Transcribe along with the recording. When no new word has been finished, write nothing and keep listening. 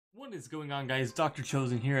What is going on, guys?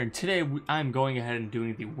 DoctorChosen here, and today I'm going ahead and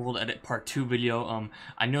doing the World Edit Part 2 video.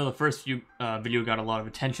 I know the first video got a lot of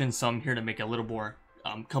attention, so I'm here to make a little more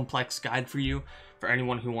complex guide for you, for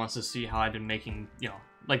anyone who wants to see how I've been making,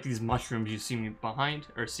 like these mushrooms you see behind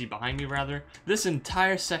me rather. This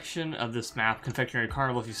entire section of this map, Confectionery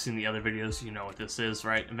Carnival, if you've seen the other videos, you know what this is,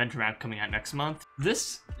 right? Adventure map coming out next month.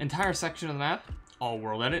 This entire section of the map, all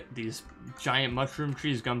world edit. These giant mushroom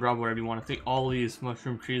trees, gumdrop, whatever you want to think, all these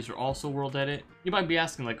mushroom trees are also world edit. You might be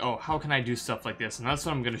asking like, oh, how can I do stuff like this? And that's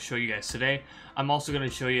what I'm going to show you guys today. I'm also going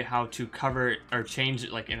to show you how to cover or change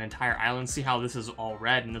like an entire island. See how this is all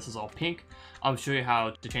red and this is all pink? I'll show you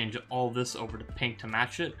how to change all this over to pink to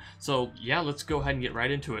match it. So yeah, let's go ahead and get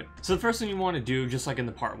right into it. So the first thing you want to do, just like in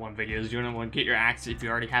the part 1 videos, you're going to want to get your axe. If you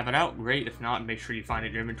already have it out, great. If not, make sure you find it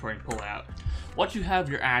in your inventory and pull it out. Once you have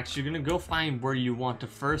your axe, you're going to go find where you want to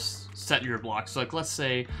first set your blocks. So like let's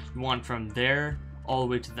say you want from there all the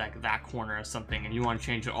way to that corner or something, and you want to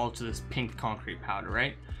change it all to this pink concrete powder,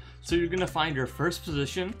 right? So you're going to find your first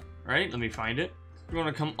position, right? Let me find it. You're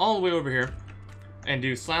going to come all the way over here and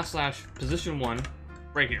do / position 1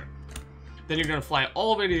 right here. Then you're going to fly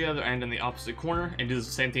all the way to the other end in the opposite corner and do the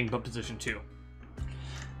same thing but position 2.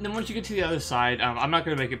 And then once you get to the other side, I'm not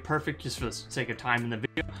going to make it perfect just for the sake of time in the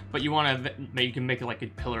video, but you can make it like a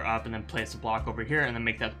pillar up and then place a block over here and then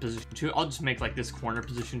make that position 2. I'll just make like this corner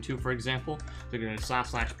position 2, for example. So you're going to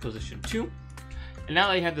do / position 2. And now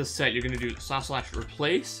that you have this set, you're going to do /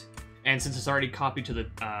 replace. And since it's already copied to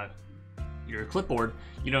the your clipboard,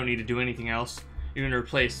 you don't need to do anything else. You're going to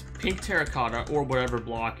replace pink terracotta or whatever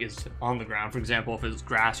block is on the ground. For example, if it's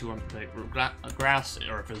grass, you want to replace grass,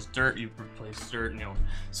 or if it's dirt, you replace dirt,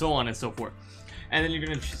 so on and so forth. And then you're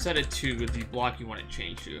going to set it to the block you want to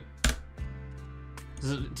change to.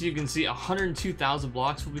 So you can see 102,000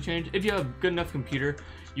 blocks will be changed. If you have a good enough computer,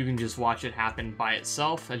 you can just watch it happen by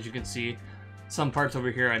itself. As you can see, some parts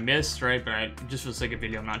over here I missed, right? But just for the sake of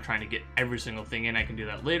video, I'm not trying to get every single thing in. I can do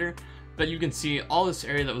that later. But you can see all this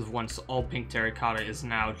area that was once all pink terracotta is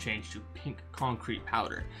now changed to pink concrete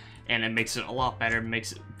powder. And it makes it a lot better,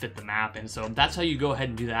 makes it fit the map. And so that's how you go ahead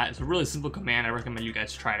and do that. It's a really simple command. I recommend you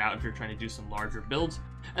guys try it out if you're trying to do some larger builds.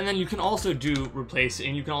 And then you can also do replace,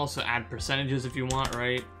 and you can also add percentages if you want,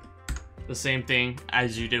 right? The same thing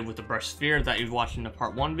as you did with the brush sphere that you watched in the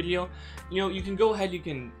part 1 video. You can go ahead, you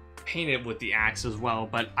can paint it with the axe as well,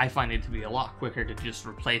 but I find it to be a lot quicker to just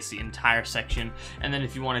replace the entire section, and then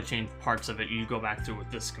if you want to change parts of it, you go back through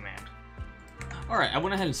with this command. Alright, I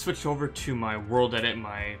went ahead and switched over to my world edit,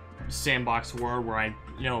 my sandbox world, where I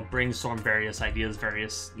brainstorm various ideas,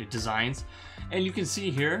 various designs, and you can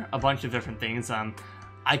see here a bunch of different things.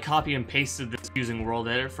 I copy and pasted this using world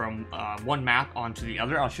edit from one map onto the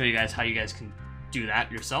other. I'll show you guys how you guys can do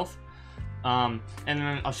that yourself. And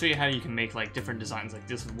then I'll show you how you can make like different designs like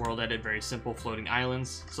this with world edit, very simple floating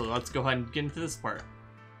islands. So let's go ahead and get into this part.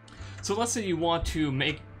 So let's say you want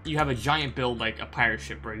to you have a giant build like a pirate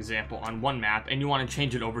ship, for example, on one map, and you want to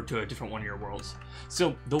change it over to a different one of your worlds.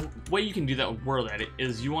 So the way you can do that with world edit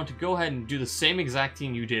is you want to go ahead and do the same exact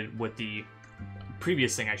thing you did with the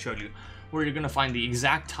previous thing I showed you, where you're going to find the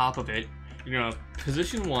exact top of it. You're going to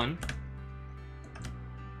position 1,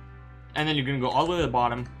 and then you're going to go all the way to the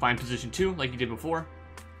bottom, find position 2 like you did before.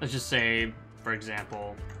 Let's just say, for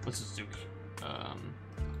example, let's just do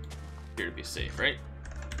here to be safe, right?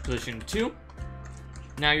 Position 2.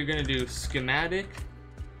 Now you're going to do schematic,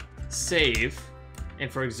 save,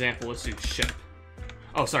 and for example, let's do ship.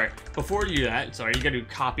 Oh, sorry. Before you do that, you got to do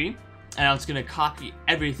copy. And it's going to copy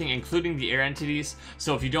everything, including the air entities.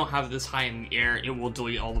 So if you don't have this high in the air, it will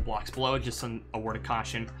delete all the blocks below, just a word of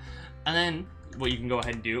caution. And then what you can go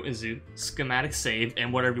ahead and do is do schematic save,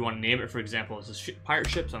 and whatever you want to name it. For example, it's a pirate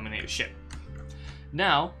ship, so I'm going to name it ship.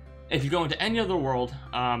 Now, if you go into any other world,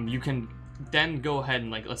 you can then go ahead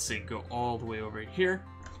and, like, let's say, go all the way over here.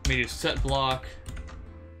 Maybe set block,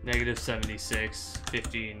 -76,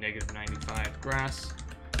 50, -95 grass.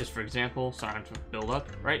 Just for example, so I have to build up,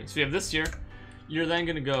 right? So you have this here. You're then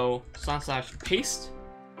going to go / paste,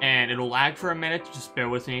 and it'll lag for a minute. Just bear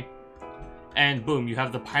with me. And boom, you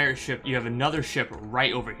have the pirate ship. You have another ship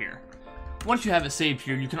right over here. Once you have it saved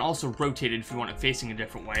here, you can also rotate it if you want it facing a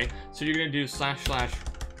different way. So you're going to do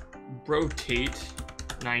 / rotate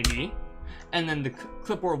 90, and then the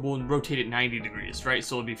clipboard will rotate it 90 degrees, right?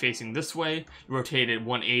 So it'll be facing this way. You rotate it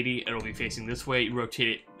 180, it'll be facing this way. You rotate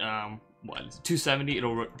it 270,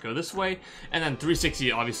 it'll go this way, and then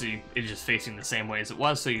 360, obviously it's just facing the same way as it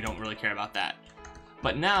was, so you don't really care about that.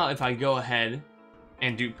 But now if I go ahead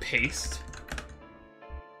and do paste,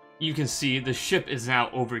 you can see the ship is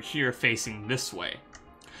now over here facing this way.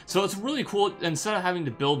 So it's really cool. Instead of having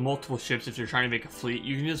to build multiple ships if you're trying to make a fleet,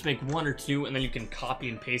 you can just make 1 or 2 and then you can copy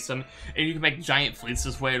and paste them, and you can make giant fleets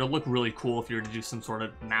this way. It'll look really cool if you were to do some sort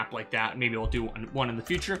of map like that. Maybe I'll do one in the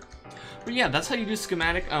future. But yeah, that's how you do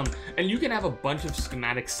schematic. And you can have a bunch of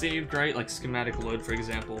schematics saved, right? Like schematic load, for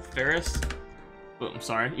example, Ferris. Boom,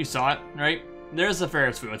 sorry, you saw it, right? There's the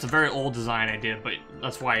Ferris wheel. It's a very old design I did, but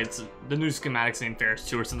that's why it's the new schematic's named Ferris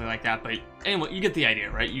 2 or something like that. But anyway, you get the idea,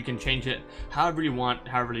 right? You can change it however you want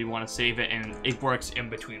to save it, and it works in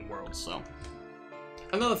between worlds. So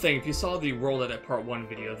another thing, if you saw the World Edit Part 1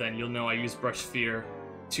 video, then you'll know I use brush sphere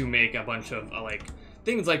to make a bunch of like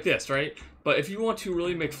things like this, right? But if you want to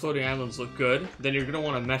really make floating islands look good, then you're gonna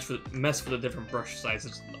want to mess with the different brush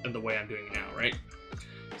sizes in the way I'm doing it now, right?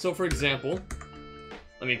 So for example,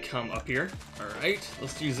 let me come up here. Alright,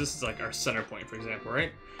 let's use this as like our center point, for example,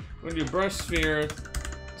 right? We're gonna do brush sphere,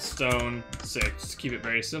 stone, 6. Just keep it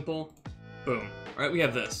very simple. Boom. Alright, we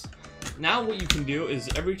have this. Now what you can do is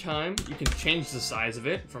every time you can change the size of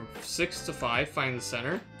it from 6 to 5, find the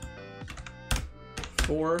center.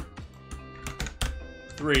 4,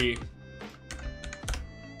 3,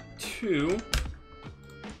 2,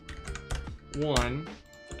 1,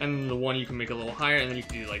 and then the 1 you can make a little higher, and then you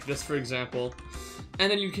can do like this, for example. And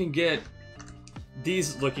then you can get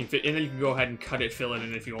these looking fit, and then you can go ahead and cut it, fill it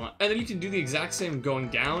in if you want. And then you can do the exact same going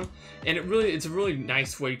down, and it's a really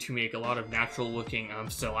nice way to make a lot of natural looking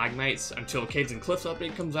stalagmites until Caves and Cliffs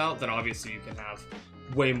update comes out. Then obviously you can have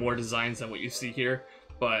way more designs than what you see here.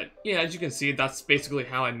 But yeah, as you can see, that's basically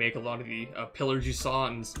how I make a lot of the pillars you saw,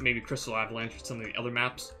 and maybe Crystal Avalanche or some of the other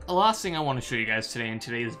maps. The last thing I want to show you guys today in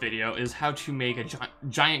today's video is how to make a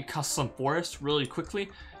giant custom forest really quickly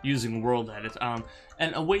using World Edit.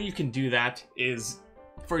 And a way you can do that is,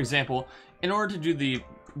 for example, in order to do the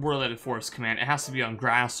World Edit Forest command, it has to be on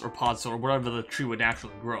grass or pods or whatever the tree would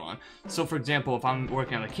naturally grow on. So for example, if I'm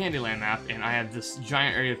working on the Candyland map and I have this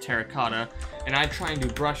giant area of terracotta, and I try and do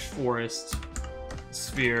brush forest,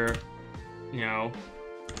 sphere, you know,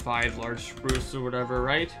 5 large spruce or whatever,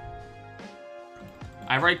 right?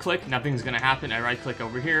 I right click, nothing's gonna happen. I right click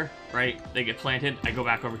over here, right? They get planted. I go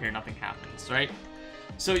back over here, nothing happens, right?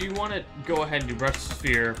 So you want to go ahead and do brush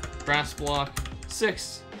sphere, grass block,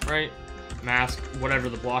 6, right? Mask, whatever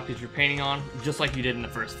the block is you're painting on, just like you did in the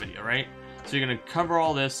first video, right? So you're gonna cover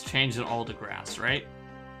all this, change it all to grass, right?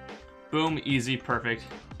 Boom, easy, perfect.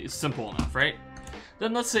 It's simple enough, right?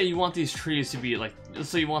 Then let's say you want these trees to be like, let's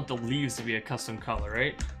say you want the leaves to be a custom color,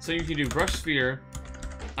 right? So you can do brush sphere.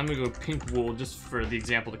 I'm gonna go pink wool just for the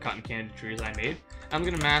example, the cotton candy trees I made. I'm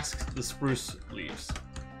gonna mask the spruce leaves.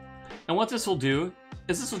 And what this will do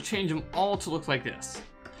is this will change them all to look like this.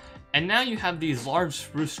 And now you have these large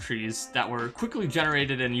spruce trees that were quickly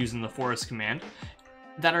generated and using the forest command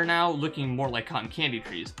that are now looking more like cotton candy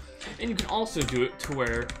trees. And you can also do it to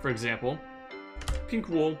where, for example, pink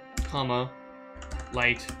wool, comma,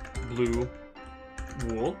 light blue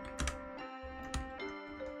wool,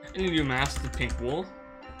 and you do mask the pink wool,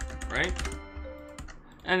 right?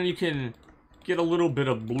 And you can get a little bit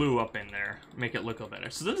of blue up in there, make it look a little better.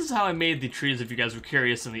 So this is how I made the trees, if you guys were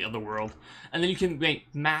curious, in the other world. And then you can make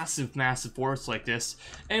massive forests like this.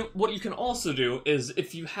 And what you can also do is,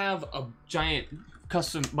 if you have a giant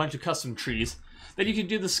bunch of custom trees, then you can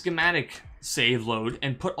do the schematic save load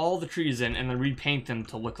and put all the trees in and then repaint them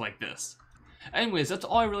to look like this. Anyways, that's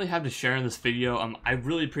all I really have to share in this video. I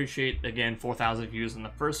really appreciate, again, 4,000 views on the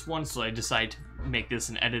first one, so I decided to make this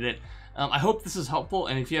and edit it. I hope this is helpful,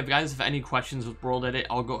 and if you guys have any questions with World Edit,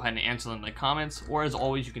 I'll go ahead and answer them in the comments, or as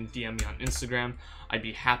always, you can DM me on Instagram. I'd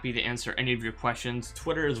be happy to answer any of your questions.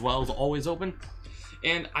 Twitter as well is always open.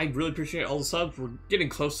 And I really appreciate all the subs. We're getting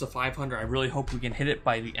close to 500. I really hope we can hit it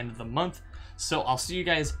by the end of the month. So I'll see you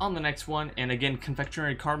guys on the next one. And again,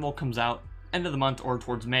 Confectionery Carnival comes out end of the month or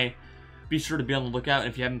towards May. Be sure to be on the lookout.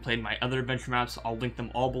 If you haven't played my other adventure maps, I'll link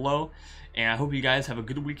them all below. And I hope you guys have a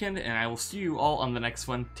good weekend, and I will see you all on the next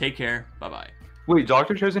one. Take care. Bye-bye. Wait,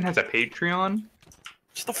 DoctorChosen has a Patreon?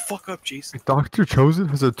 Shut the fuck up, Jason. DoctorChosen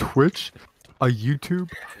has a Twitch, a YouTube,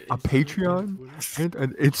 a Patreon, and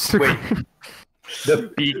an Instagram. Wait,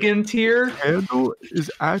 the beacon tier handle is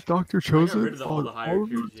at DoctorChosen. I got rid of all the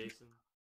hierarchy, Jason.